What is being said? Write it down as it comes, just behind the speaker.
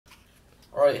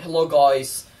Alright, hello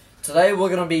guys. Today we're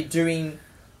gonna be doing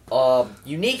a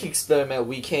unique experiment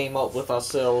we came up with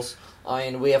ourselves.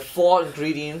 And we have 4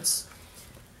 ingredients.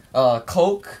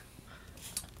 Coke,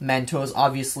 Mentos,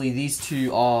 obviously these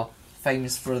two are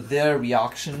famous for their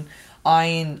reaction.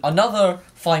 And another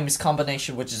famous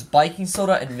combination, which is baking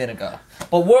soda and vinegar.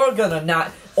 But we're gonna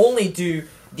not only do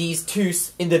these two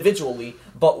individually,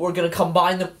 but we're gonna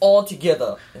combine them all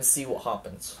together and see what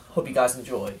happens. Hope you guys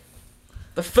enjoy.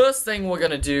 The first thing we're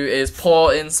gonna do is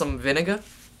pour in some vinegar.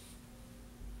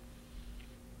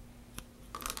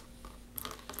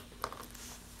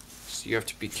 So you have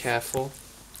to be careful.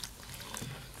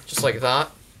 Just like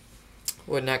that.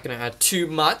 We're not gonna add too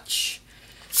much.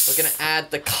 We're gonna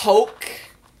add the Coke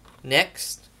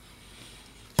next.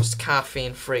 Just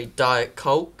caffeine-free Diet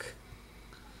Coke.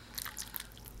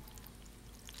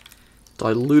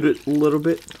 Dilute it a little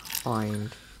bit.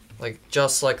 Fine. Like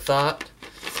just like that.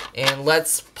 And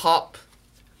let's pop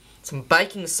some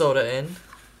baking soda in.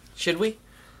 Should we?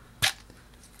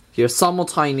 Here,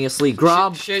 simultaneously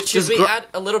grab. Should we add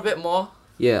a little bit more?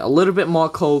 Yeah, a little bit more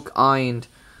Coke and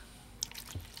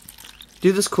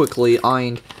do this quickly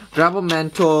and grab a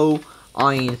Mentos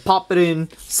and pop it in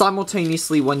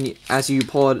simultaneously as you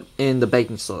pour in the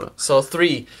baking soda. So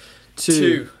 3,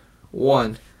 2,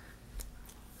 1.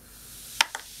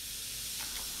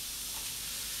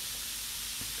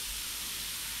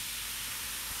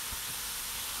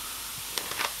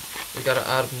 We gotta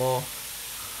add more.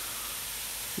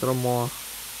 A little more.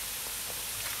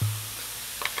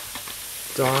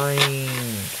 Dang.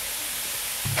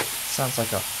 Sounds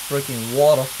like a freaking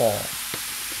waterfall.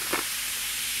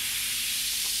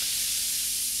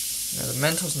 Now the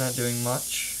Mentos not doing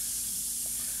much.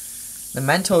 The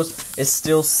Mentos is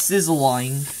still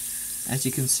sizzling, as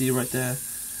you can see right there.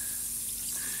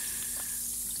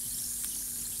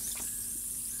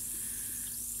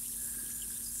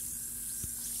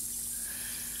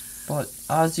 But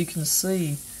as you can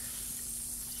see,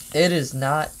 it is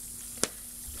not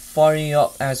firing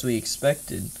up as we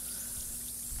expected.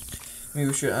 Maybe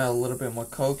we should add a little bit more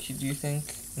Coke, do you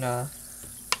think? Nah.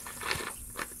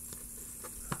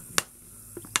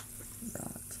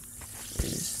 That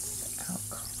is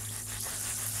alcohol.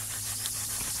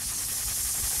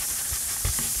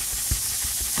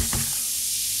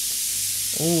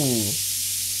 Ooh.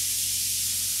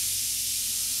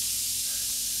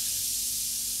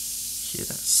 Hear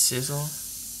that sizzle?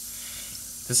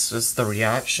 This is the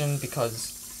reaction because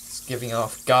it's giving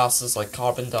off gases like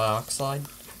carbon dioxide.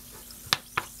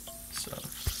 So,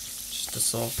 just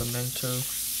dissolve the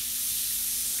Mentos.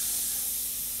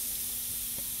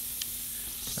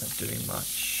 Not doing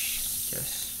much,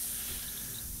 yes.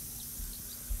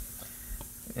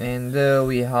 And there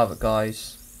we have it,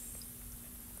 guys.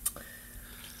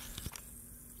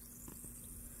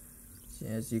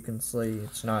 As you can see,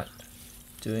 it's not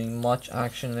doing much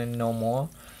action and no more,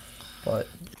 but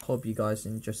hope you guys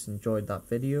just enjoyed that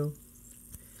video,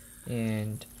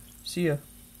 and see ya,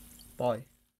 bye.